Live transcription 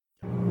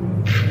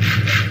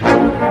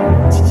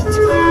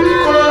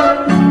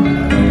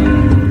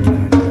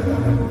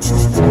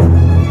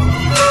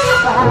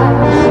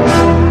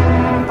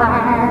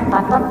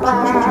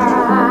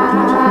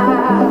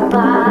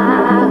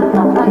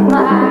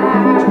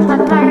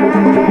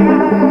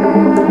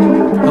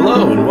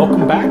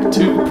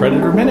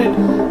Predator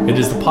Minute. It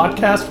is the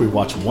podcast where we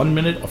watch 1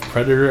 minute of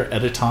Predator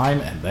at a time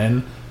and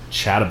then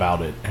chat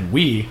about it. And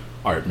we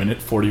are at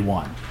minute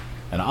 41.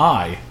 And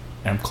I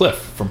am Cliff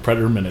from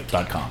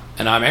PredatorMinute.com.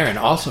 And I'm Aaron,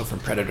 also from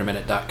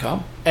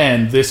PredatorMinute.com.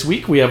 And this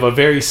week we have a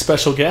very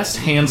special guest,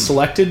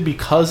 hand-selected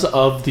because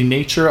of the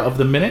nature of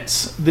the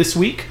minutes this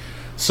week.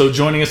 So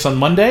joining us on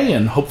Monday,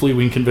 and hopefully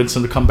we can convince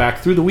him to come back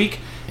through the week,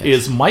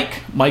 is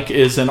Mike. Mike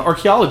is an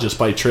archaeologist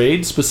by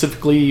trade,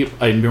 specifically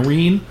a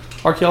marine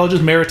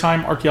archaeologist,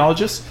 maritime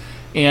archaeologist.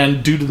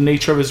 And due to the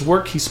nature of his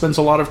work, he spends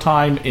a lot of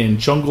time in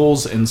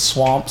jungles and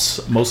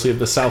swamps, mostly of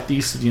the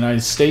southeast of the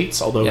United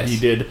States, although he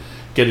did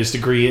get his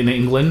degree in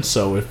England,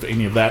 so if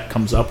any of that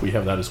comes up, we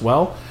have that as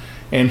well.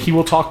 And he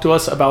will talk to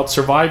us about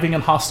surviving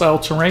in hostile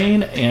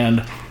terrain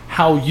and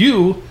how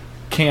you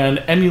can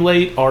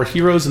emulate our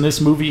heroes in this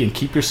movie and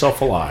keep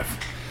yourself alive.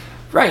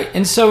 Right,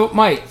 and so,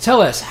 Mike,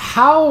 tell us,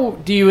 how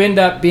do you end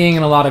up being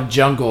in a lot of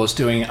jungles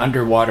doing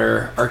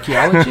underwater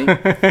archaeology?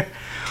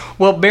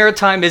 Well,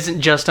 maritime isn't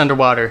just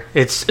underwater.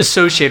 It's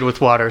associated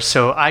with water,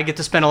 so I get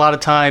to spend a lot of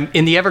time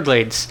in the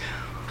Everglades,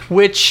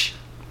 which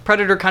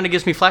Predator kind of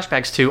gives me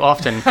flashbacks to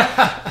often.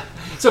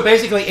 So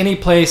basically any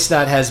place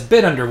that has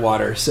been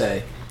underwater,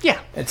 say.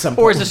 Yeah. At some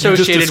Or point. is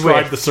associated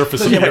with the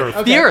surface of the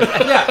Earth. the Earth.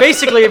 Yeah.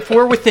 Basically, if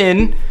we're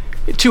within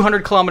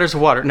 200 kilometers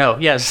of water. No,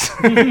 yes.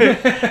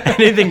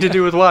 Anything to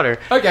do with water.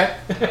 Okay.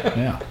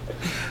 Yeah.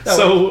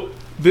 So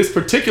this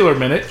particular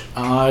minute,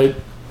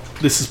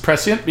 this is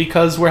prescient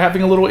because we're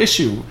having a little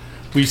issue.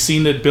 We've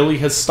seen that Billy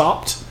has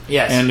stopped.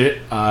 Yes.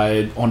 And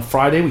on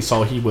Friday we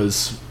saw he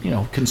was,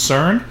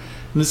 concerned.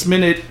 And this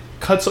minute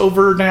cuts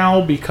over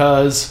now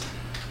because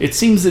it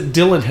seems that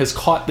Dylan has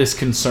caught this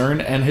concern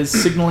and is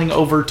signaling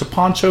over to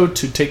Pancho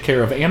to take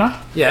care of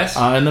Anna. Yes.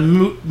 And the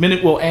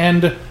minute will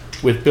end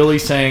with Billy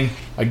saying,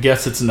 "I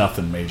guess it's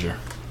nothing, Major."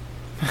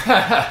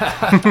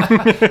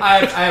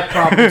 I have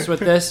problems with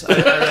this. I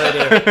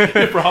really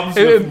do. Problems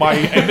with my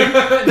ending?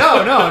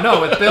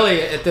 No, with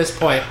Billy at this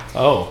point.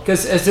 Oh.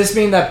 Because does this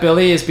mean that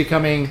Billy is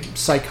becoming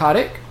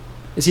psychotic?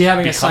 Is he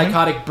having a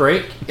psychotic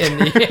break in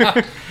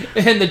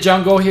the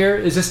jungle here?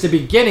 Is this the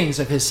beginnings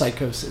of his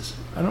psychosis?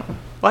 I don't know.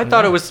 Well, I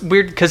thought it was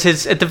weird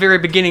because at the very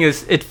beginning,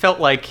 it felt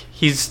like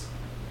he's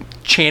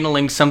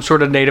channeling some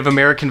sort of Native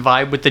American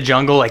vibe with the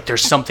jungle, like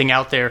there's something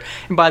out there.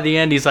 And by the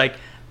end, he's like,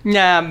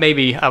 "Nah,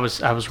 maybe I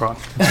was wrong."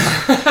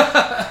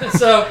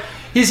 So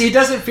he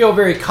doesn't feel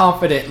very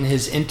confident in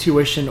his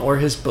intuition or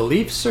his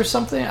beliefs or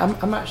something.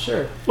 I'm not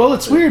sure. Well,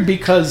 it's weird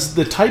because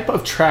the type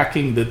of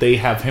tracking that they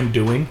have him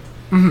doing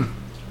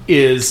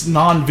is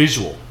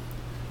non-visual.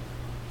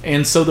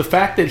 And so the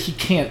fact that he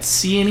can't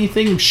see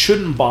anything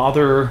shouldn't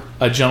bother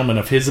a gentleman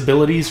of his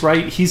abilities,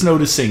 right? He's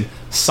noticing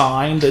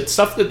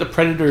stuff that the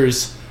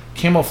Predator's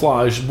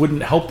camouflage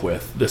wouldn't help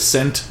with. The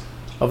scent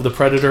of the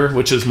Predator,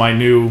 which is my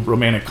new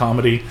romantic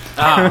comedy.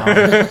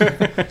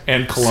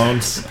 And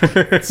Cologne's.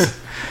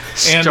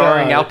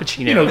 Starring Al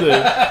Pacino.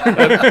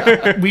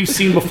 We've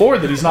seen before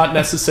that he's not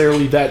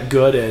necessarily that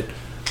good at,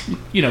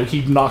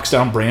 he knocks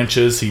down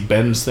branches, he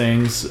bends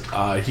things,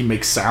 he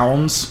makes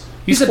sounds.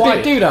 He's a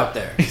big dude out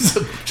there. He's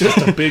just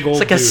a big old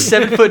dude. It's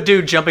like a 7-foot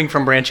dude jumping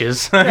from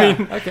branches. I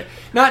mean, okay.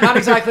 Not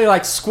exactly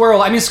like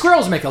squirrel. I mean,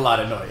 squirrels make a lot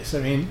of noise. I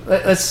mean,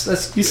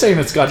 let's. He's saying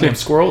it's goddamn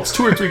squirrel. It's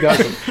 2 or 3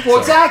 guys. Well,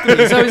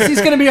 exactly. So it's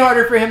going to be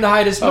harder for him to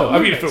hide his.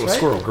 If it was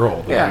Squirrel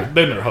Girl, then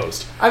they're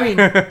host. I mean,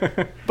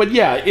 but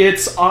yeah,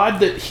 it's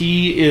odd that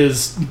he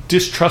is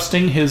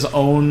distrusting his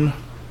own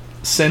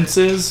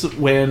senses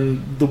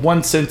when the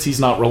one sense he's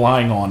not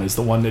relying on is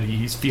the one that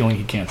he's feeling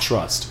he can't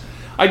trust.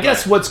 I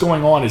guess what's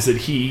going on is that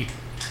he,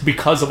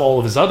 because of all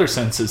of his other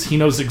senses, he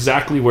knows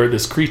exactly where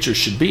this creature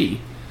should be.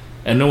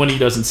 And when he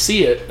doesn't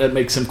see it, that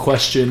makes him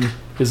question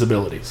his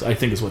abilities, I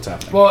think is what's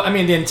happening. Well, I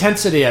mean, the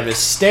intensity of his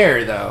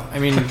stare, though. I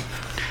mean,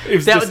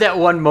 that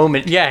one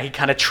moment, he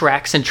kind of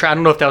tracks and I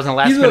don't know if that was in the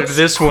last minute of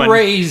this one.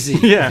 Crazy.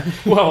 Yeah.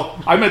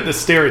 Well, I meant the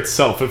stare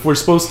itself. If we're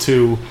supposed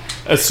to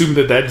assume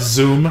that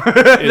zoom is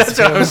that's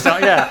what I was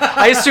talking. Yeah,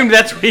 I assumed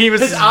that's what he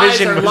was. His eyes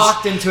are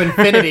locked into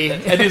infinity,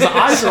 and his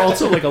eyes are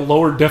also like a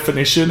lower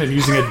definition and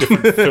using a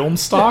different film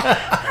stock.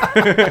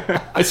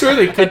 I swear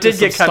they cut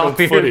some stock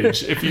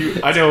footage.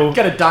 I know,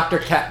 got a Dr.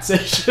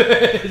 Katz-ish.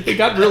 It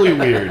got really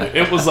weird.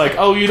 It was like,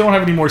 oh, you don't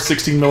have any more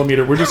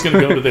 16mm. We're just going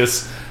to go to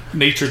this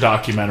nature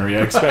documentary.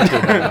 I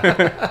expected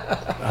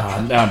that.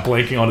 Now I'm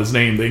blanking on his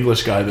name, the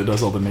English guy that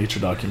does all the nature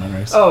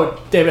documentaries. Oh,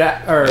 David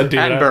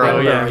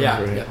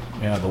Attenborough.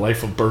 Yeah, The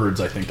Life of Birds,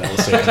 I think that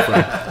was taken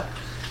from.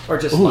 Or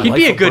just he'd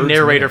be a good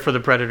narrator for the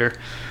Predator.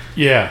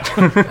 Yeah.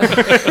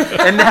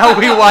 And now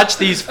we watch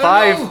these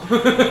 5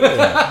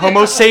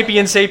 Homo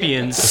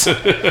sapiens.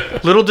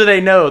 Little do they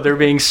know they're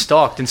being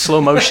stalked in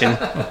slow motion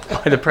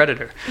by the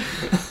Predator.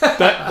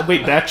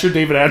 That's your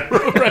David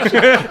Attenborough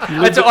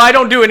impression? I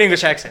don't do an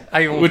English accent.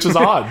 Which is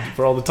odd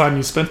for all the time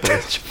you spent there.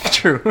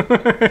 True.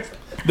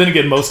 Then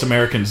again, most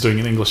Americans doing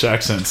an English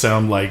accent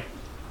sound like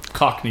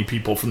Cockney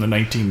people from the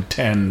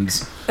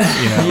 1910s.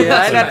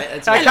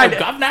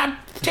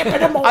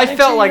 I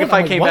felt like if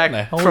I came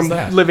back from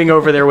living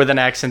over there with an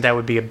accent, that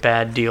would be a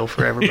bad deal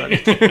for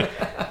everybody.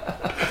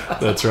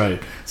 That's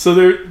right. So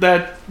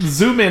that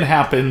zoom in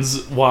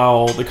happens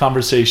while the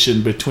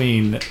conversation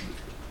between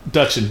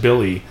Dutch and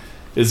Billy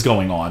is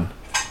going on.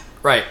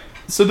 Right.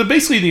 So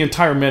basically the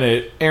entire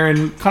minute,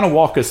 Aaron, kind of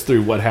walk us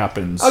through what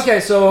happens.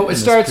 Okay, so it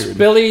starts, period.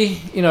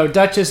 Billy,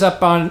 Dutch is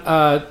up on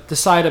the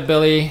side of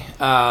Billy,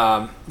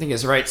 I think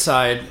his right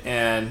side,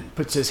 and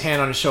puts his hand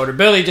on his shoulder.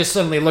 Billy just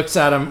suddenly looks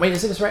at him. Wait,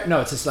 is it his right?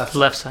 No, it's his left side.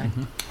 Left side.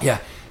 Yeah.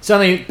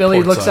 Suddenly Billy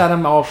Port looks side. at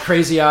him all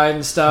crazy-eyed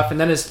and stuff, and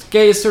then his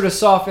gaze sort of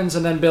softens,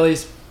 and then Billy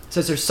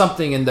says there's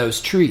something in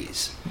those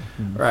trees,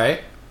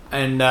 right?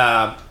 And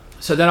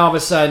so then all of a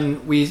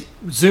sudden we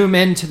zoom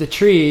into the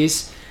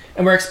trees,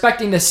 and we're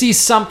expecting to see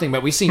something,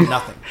 but we see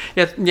nothing.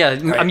 Yeah.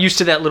 Right. I'm used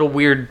to that little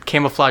weird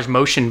camouflage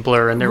motion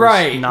blur, and there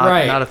was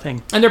not a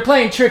thing. And they're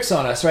playing tricks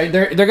on us, right?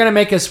 They're going to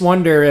make us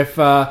wonder if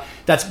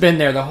that's been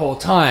there the whole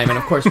time. And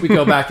of course, we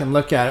go back and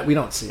look at it. We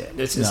don't see it.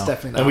 It's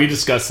definitely not. And we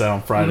discussed that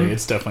on Friday.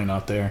 It's definitely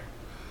not there.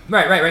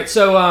 Right.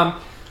 So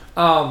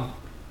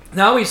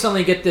now we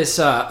suddenly get this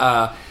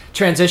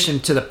transition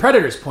to the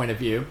Predator's point of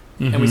view,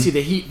 and we see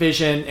the heat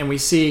vision, and we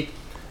see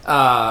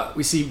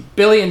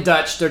Billy and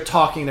Dutch. They're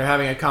talking. They're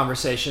having a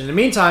conversation. In the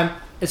meantime,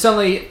 it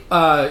suddenly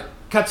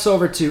cuts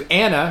over to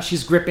Anna.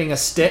 She's gripping a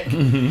stick.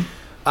 It's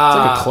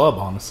like a club,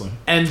 honestly.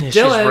 And Yeah,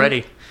 Dylan she's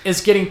ready.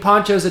 is getting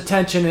Poncho's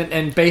attention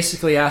and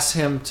basically asks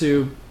him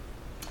to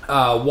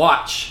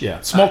watch.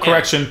 Yeah, small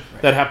correction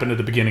that happened at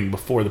the beginning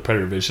before the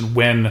Predator vision,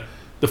 when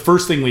the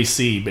first thing we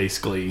see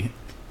basically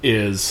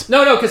is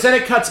No, because then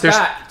it cuts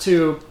back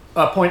to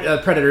a point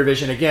of Predator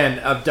vision again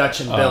of Dutch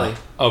and Billy.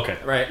 okay.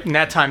 Right. And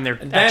that time they're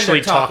And then actually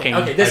they're talking.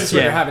 Okay, this is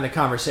where Yeah. they're having the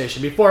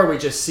conversation. Before we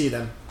just see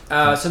them.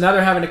 So now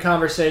they're having a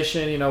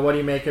conversation. What do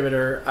you make of it?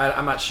 Or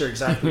I'm not sure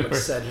exactly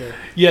what's said here.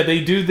 Yeah,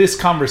 they do this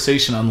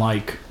conversation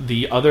unlike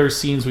the other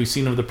scenes we've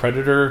seen of the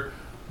Predator,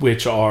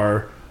 which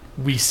are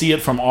we see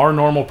it from our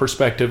normal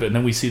perspective, and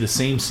then we see the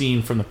same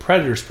scene from the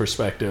Predator's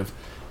perspective.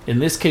 In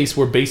this case,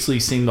 we're basically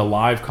seeing the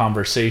live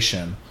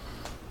conversation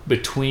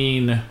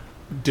between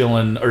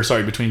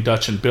between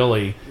Dutch and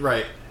Billy.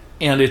 Right.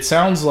 And it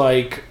sounds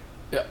like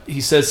he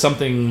says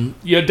something.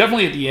 Yeah,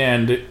 definitely at the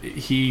end,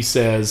 he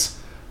says,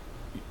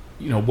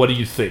 what do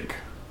you think?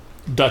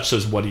 Dutch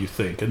says, what do you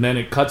think? And then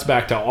it cuts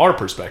back to our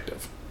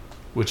perspective,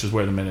 which is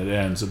where the minute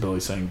ends. And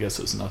Billy saying, guess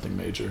it's nothing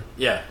major.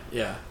 Yeah.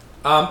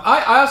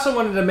 I also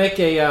wanted to make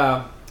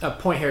a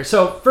point here.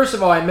 So first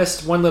of all, I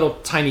missed one little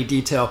tiny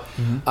detail.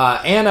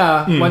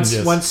 Anna,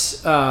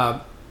 once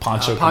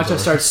Poncho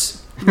starts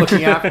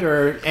looking after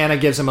her, Anna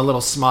gives him a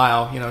little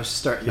smile.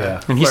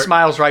 And he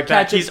smiles right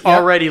back. Catches- He's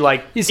already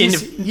He's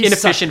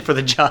inefficient for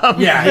the job.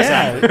 Yeah,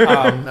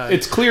 exactly.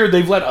 It's clear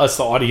they've let us,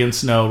 the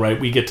audience, know, right?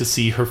 We get to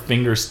see her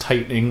fingers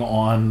tightening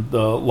on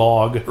the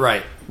log.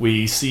 Right.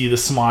 We see the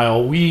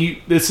smile.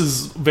 This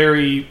is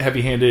very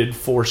heavy-handed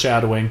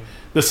foreshadowing.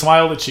 The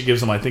smile that she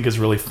gives him, I think, is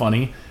really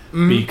funny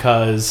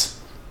because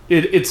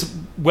it's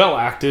well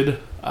acted.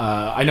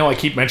 I know I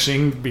keep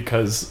mentioning,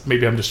 because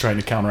maybe I'm just trying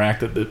to counteract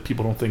that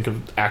people don't think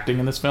of acting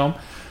in this film,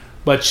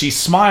 but she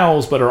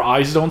smiles, but her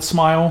eyes don't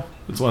smile.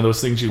 It's one of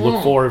those things you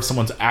look for if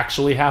someone's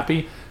actually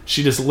happy.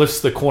 She just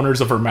lifts the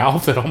corners of her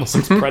mouth. It almost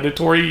looks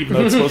predatory, even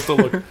though it's supposed to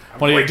look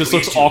funny. It just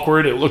looks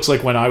awkward. It looks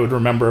like when I would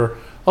remember,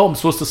 I'm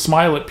supposed to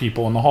smile at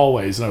people in the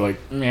hallways, and they're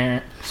like, meh.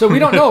 So we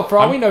don't know. For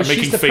all we know, I'm she's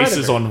making the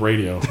faces Predator. on the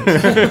radio.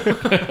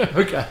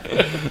 Okay.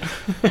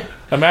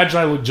 Imagine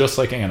I look just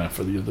like Anna,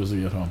 for those of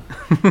you at home.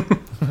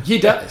 He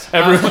does.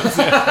 Everyone's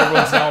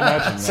now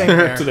imagining Same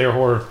that, here. to their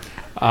horror.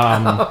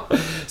 And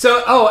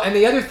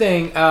the other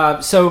thing,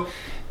 so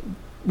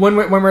when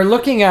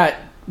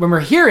we're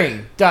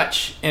hearing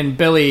Dutch and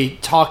Billy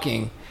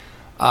talking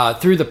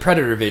through the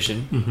Predator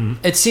vision,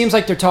 it seems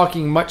like they're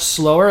talking much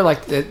slower,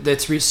 like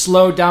it's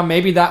slowed down.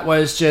 Maybe that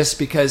was just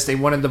because they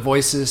wanted the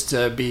voices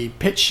to be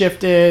pitch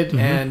shifted,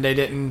 and they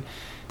didn't.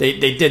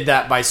 They did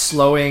that by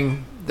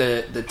slowing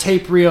the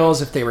tape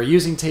reels, if they were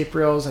using tape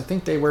reels. I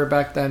think they were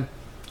back then.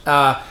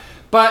 But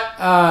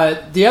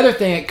the other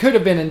thing, it could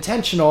have been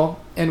intentional,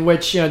 in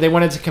which they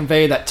wanted to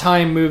convey that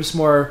time moves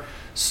more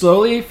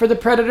slowly for the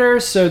Predator,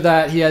 so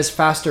that he has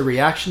faster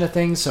reaction to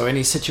things. So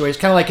any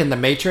situation, kind of like in The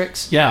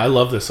Matrix. Yeah, I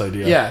love this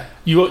idea. Yeah.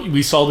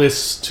 We saw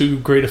this to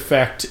great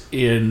effect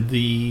in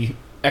the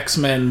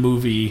X-Men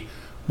movie,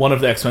 one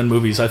of the X-Men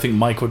movies. I think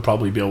Mike would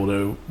probably be able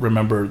to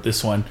remember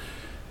this one.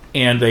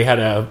 And they had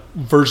a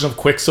version of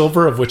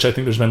Quicksilver, of which I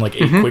think there's been like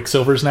 8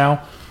 Quicksilvers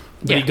now.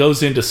 But he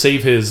goes in to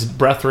save his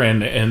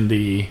brethren in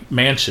the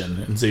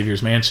mansion, in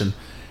Xavier's mansion,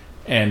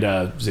 and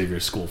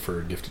Xavier's school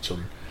for gifted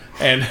children.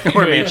 And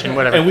Or mansion,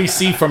 whatever. And we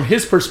see from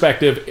his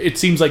perspective, it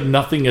seems like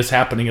nothing is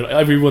happening.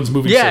 Everyone's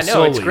moving so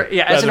slowly. It's great.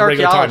 Yeah, as rather an than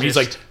regular time. archaeologist,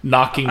 He's like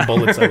knocking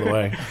bullets out of the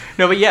way.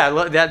 No, but yeah,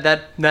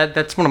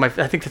 that's one of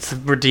my. I think that's the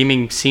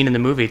redeeming scene in the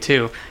movie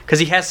too, because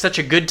he has such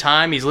a good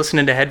time. He's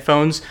listening to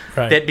headphones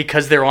that,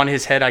 because they're on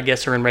his head, I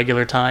guess, are in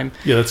regular time.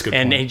 Yeah, that's a good.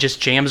 And point. he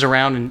just jams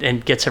around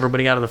and gets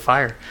everybody out of the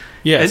fire.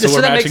 Yeah, And so we're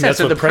that makes imagining sense. that's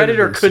So what the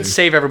Predator Predator's could doing.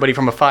 save everybody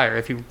from a fire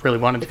if he really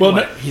wanted to. Well,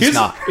 no, He's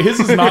not. His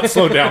is not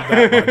slowed down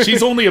that much.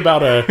 He's only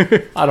about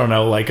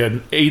like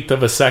an eighth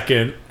of a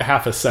second,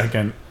 half a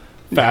second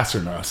faster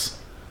than us,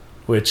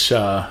 which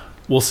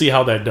we'll see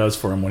how that does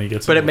for him when he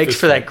gets. But into it makes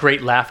fist for fight. that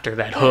great laughter.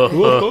 That huh.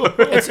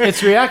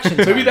 It's reaction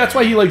time. Maybe that's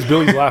why he likes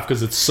Billy's laugh,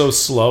 because it's so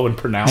slow and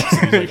pronounced.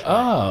 And he's like,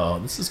 oh,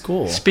 this is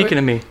cool. Speaking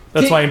of me,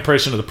 That's my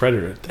impression of the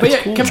Predator. That's But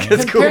yeah, cool, man.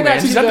 That's cool, compare man.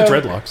 that He's to got the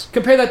though- dreadlocks.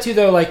 Compare that to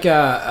though, like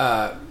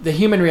the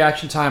human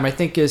reaction time. I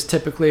think is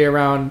typically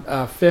around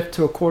fifth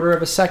to a quarter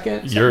of a second.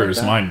 something Yours,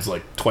 like that. mine's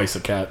like twice a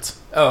cat's.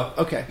 Oh,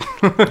 okay.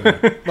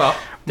 Well,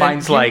 then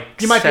mine's like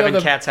you might be 7 able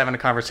to- cats having a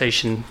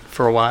conversation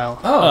for a while.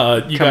 Oh,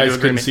 You Come to guys couldn't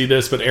agreement. see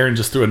this, but Aaron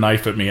just threw a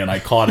knife at me and I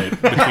caught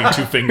it between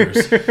two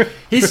fingers. he'd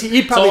It's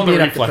all probably in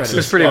beat the up the reflexes. Predator.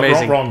 It's pretty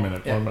amazing. Wrong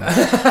minute. Wrong minute.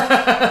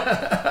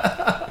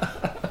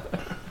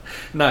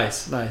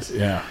 Nice.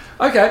 Yeah.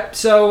 Okay,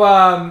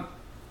 so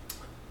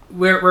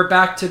we're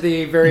back to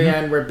the very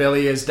end where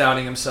Billy is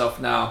doubting himself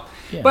now.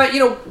 Yeah. But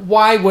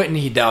why wouldn't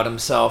he doubt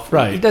himself?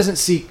 Right. He doesn't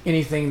see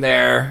anything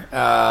there.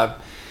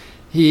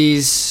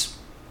 He's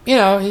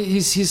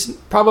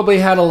probably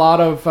had a lot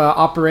of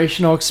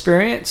operational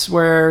experience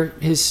where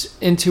his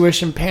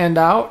intuition panned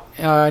out,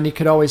 and he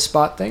could always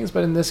spot things.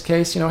 But in this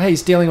case, hey,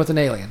 he's dealing with an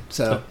alien.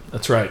 So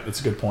That's right. That's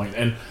a good point.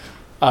 And,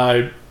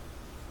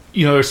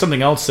 there's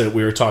something else that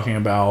we were talking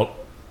about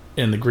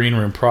in the green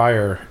room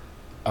prior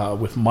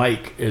with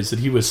Mike, is that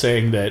he was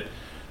saying that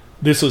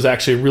this was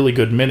actually a really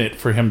good minute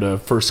for him to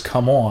first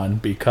come on,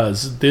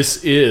 because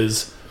this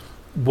is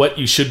what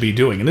you should be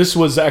doing. And this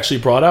was actually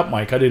brought up,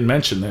 Mike. I didn't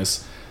mention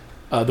this.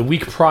 The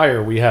week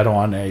prior, we had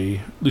on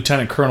a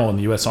lieutenant colonel in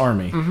the U.S.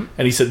 Army, and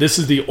he said this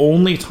is the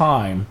only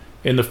time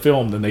in the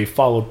film that they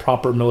followed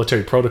proper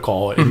military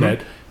protocol, in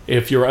that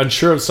if you're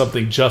unsure of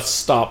something, just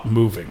stop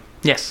moving.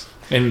 Yes.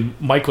 And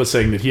Mike was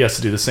saying that he has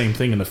to do the same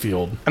thing in the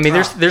field. I mean,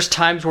 there's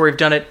times where we've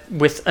done it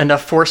with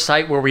enough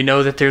foresight where we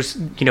know that there's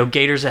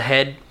gators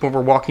ahead where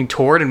we're walking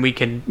toward, and we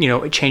can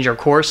change our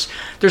course.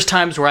 There's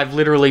times where I've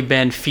literally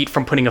been feet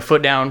from putting a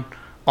foot down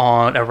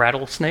on a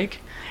rattlesnake,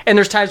 and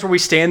there's times where we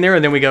stand there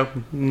and then we go,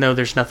 no,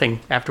 there's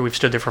nothing, after we've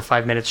stood there for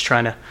 5 minutes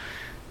trying to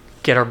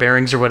get our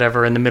bearings or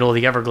whatever in the middle of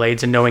the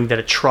Everglades, and knowing that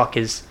a truck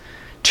is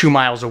 2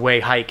 miles away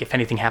hike if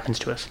anything happens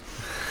to us.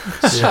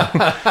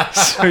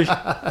 So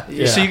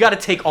you got to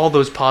take all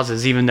those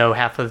pauses, even though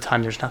half of the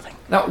time there's nothing.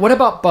 now, what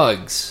about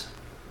bugs?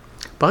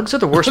 Bugs are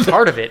the worst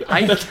part of it.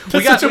 That's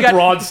such a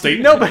broad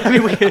statement. No, but I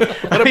mean,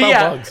 What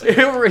about bugs?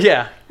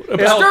 Yeah.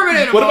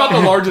 Exterminate 'em What all. about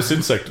the largest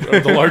insect, or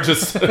the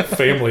largest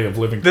family of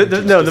living The,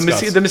 creatures? no,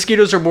 Discuss. the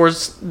mosquitoes are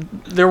worse.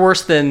 They're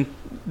worse than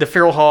the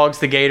feral hogs,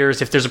 the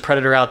gators. If there's a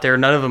predator out there,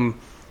 none of them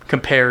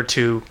compare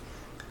to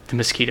the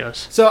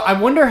mosquitoes. So I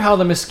wonder how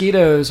the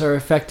mosquitoes are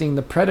affecting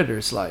the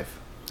predator's life.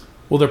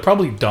 Well, they're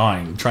probably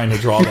dying trying to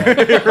draw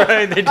that.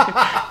 Right? They do.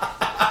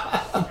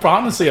 But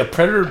honestly, a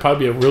predator would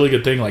probably be a really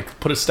good thing. Like,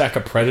 put a stack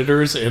of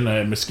predators in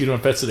a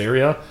mosquito-infested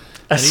area,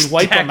 and you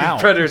wipe Stack them of out.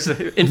 Predators.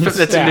 That's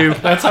a Stack. new.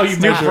 That's how you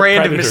new measure brand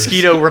of predators.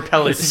 mosquito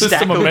repellent. It's a system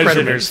Stack of of measurement.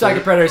 predators. Stack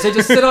of predators. They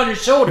just sit on your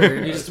shoulder,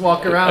 and you just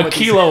walk around A with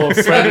kilo of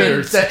these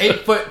predators. 7 to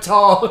 8 foot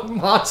tall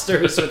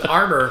monsters with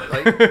armor,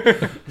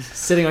 like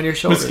sitting on your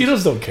shoulders.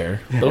 Mosquitoes don't care.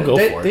 They'll go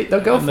for it.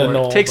 They'll go And then for it.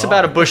 they'll all Takes die.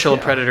 about a bushel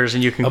of predators,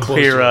 and you can A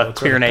clear bushel, a that's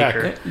clear an right.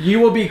 acre. You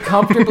will be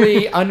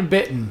comfortably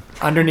unbitten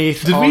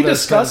underneath. Did all we those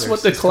discuss predators.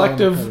 what the Just call them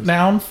collective predators.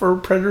 noun for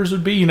predators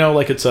would be?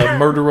 Like it's a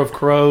murder of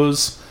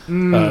crows, a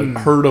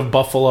herd of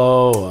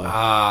buffalo,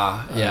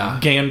 Yeah.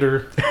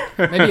 gander.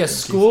 Maybe a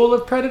school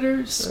of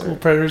predators. School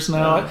predators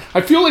now.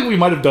 I feel like we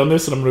might have done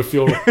this, and I'm going to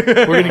feel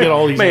we're going to get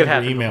all these May have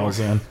angry happened emails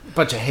in.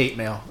 Bunch of hate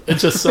mail.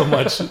 It's just so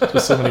much,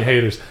 just so many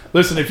haters.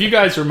 Listen, if you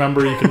guys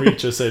remember, you can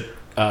reach us at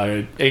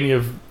any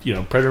of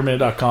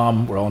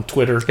predatorminute.com. We're on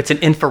Twitter. It's an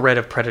infrared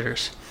of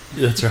predators.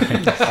 That's right. We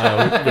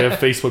have a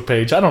Facebook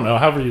page. I don't know.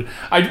 However,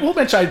 I will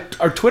mention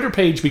our Twitter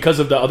page, because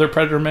of the other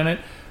Predator Minute.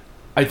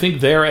 I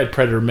think they're at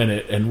Predator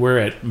Minute and we're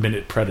at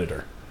Minute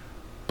Predator,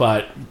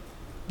 but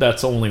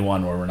that's the only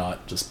one where we're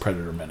not just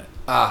Predator Minute.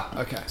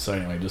 Okay. So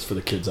anyway, just for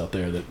the kids out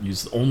there that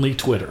use only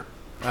Twitter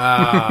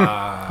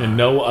Ah. and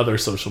no other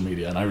social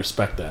media, and I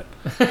respect that.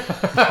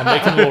 I'm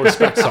making a little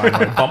respect sign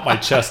where I bump my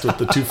chest with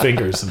the 2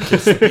 fingers and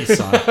kiss the peace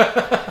sign.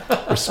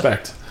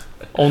 Respect.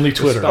 Only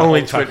Twitter.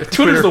 Only All the time. Twitter.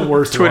 Twitter's the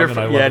worst Twitter. one, and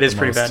I love Yeah, it it is the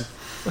pretty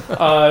most.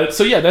 bad.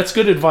 So yeah, that's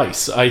good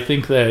advice. I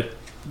think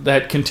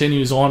that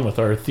continues on with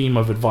our theme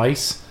of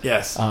advice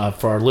Yes.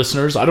 for our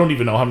listeners. I don't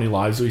even know how many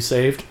lives we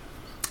saved.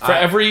 For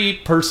every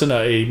person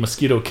a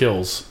mosquito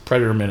kills,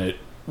 Predator Minute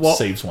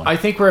saves one. I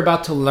think we're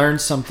about to learn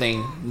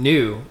something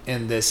new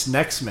in this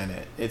next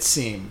minute. It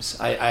seems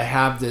I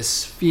have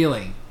this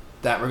feeling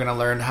that we're going to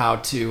learn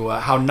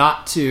how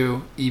not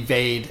to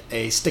evade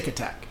a stick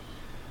attack.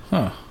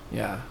 Huh.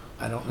 Yeah,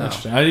 I don't know.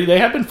 Interesting. They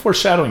have been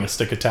foreshadowing a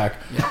stick attack,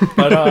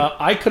 but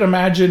I could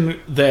imagine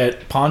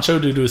that Poncho,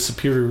 due to his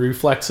superior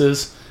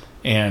reflexes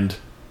and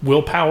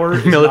willpower,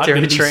 is Military not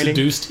going to be training.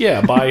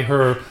 seduced, by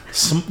her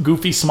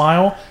goofy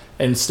smile.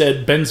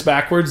 Instead, bends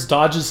backwards,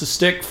 dodges the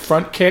stick,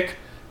 front kick,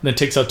 and then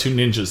takes out 2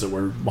 ninjas that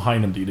were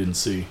behind him that you didn't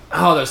see.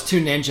 Oh, those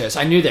 2 ninjas!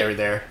 I knew they were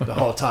there the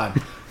whole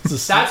time.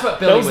 That's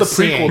what Billy was was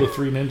the prequel seeing. to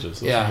 3 Ninjas.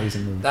 That's Yeah, an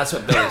amazing movie. that's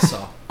what Billy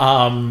saw.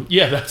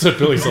 That's what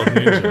Billy saw.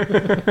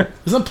 Ninja.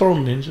 Isn't that plural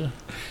ninja?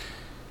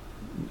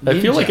 I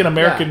feel like an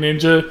American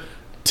ninja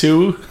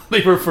 2,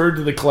 they referred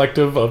to the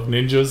collective of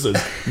ninjas as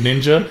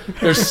ninja.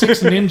 There's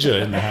 6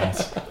 ninja in the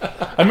house.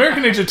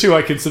 American Ninja 2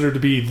 I consider to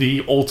be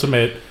the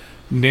ultimate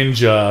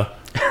ninja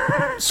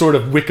sort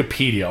of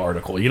Wikipedia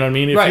article. You know what I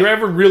mean? If you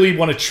ever really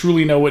want to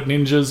truly know what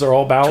ninjas are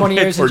all about, 20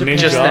 years in or Japan,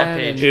 Just that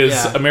ninja page.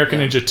 is American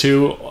Ninja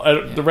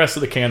 2. The rest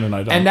of the canon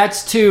I don't. And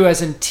that's 2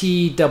 as in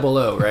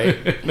T-O-O, right?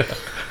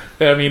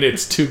 I mean,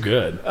 it's too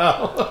good.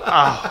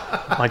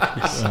 My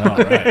goodness. All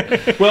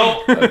right.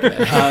 Well,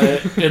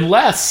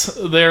 unless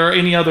there are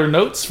any other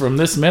notes from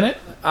this minute,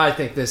 I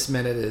think this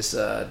minute is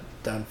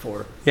done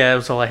for. Yeah, that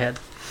was all I had.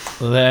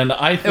 then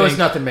I think... It was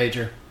nothing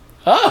major.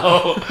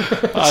 Oh,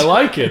 I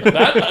like it. Look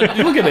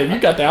at it. You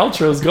got the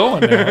outros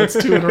going now.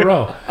 That's 2 in a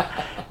row.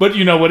 But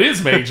you know what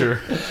is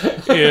major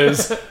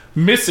is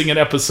missing an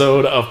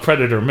episode of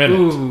Predator Minute.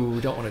 Ooh,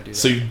 don't want to do that.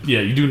 So,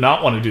 you do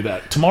not want to do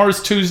that.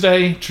 Tomorrow's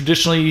Tuesday.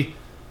 Traditionally,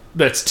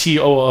 that's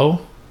TOO.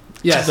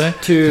 yes,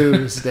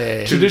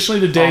 Tuesday. Traditionally,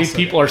 the day Awesome.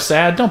 people are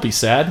sad. Don't be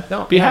sad.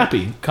 No, be yeah.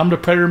 happy. Come to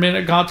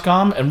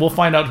PredatorMinute.com and we'll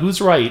find out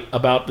who's right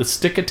about the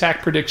stick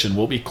attack prediction.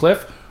 Will it be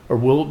Cliff or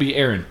will it be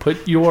Aaron?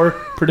 Put your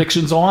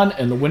predictions on,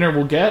 and the winner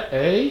will get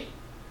a...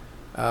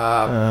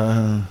 what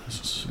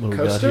do we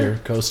got Coaster?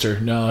 here? Coaster.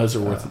 No, those are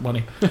worth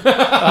money.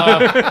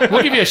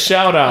 We'll give you a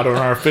shout out on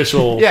our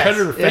official Yes,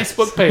 Predator yes.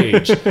 Facebook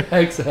page,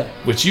 Exactly.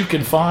 which you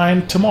can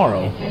find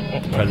tomorrow.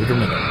 The Predator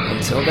Minute.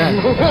 Until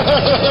then.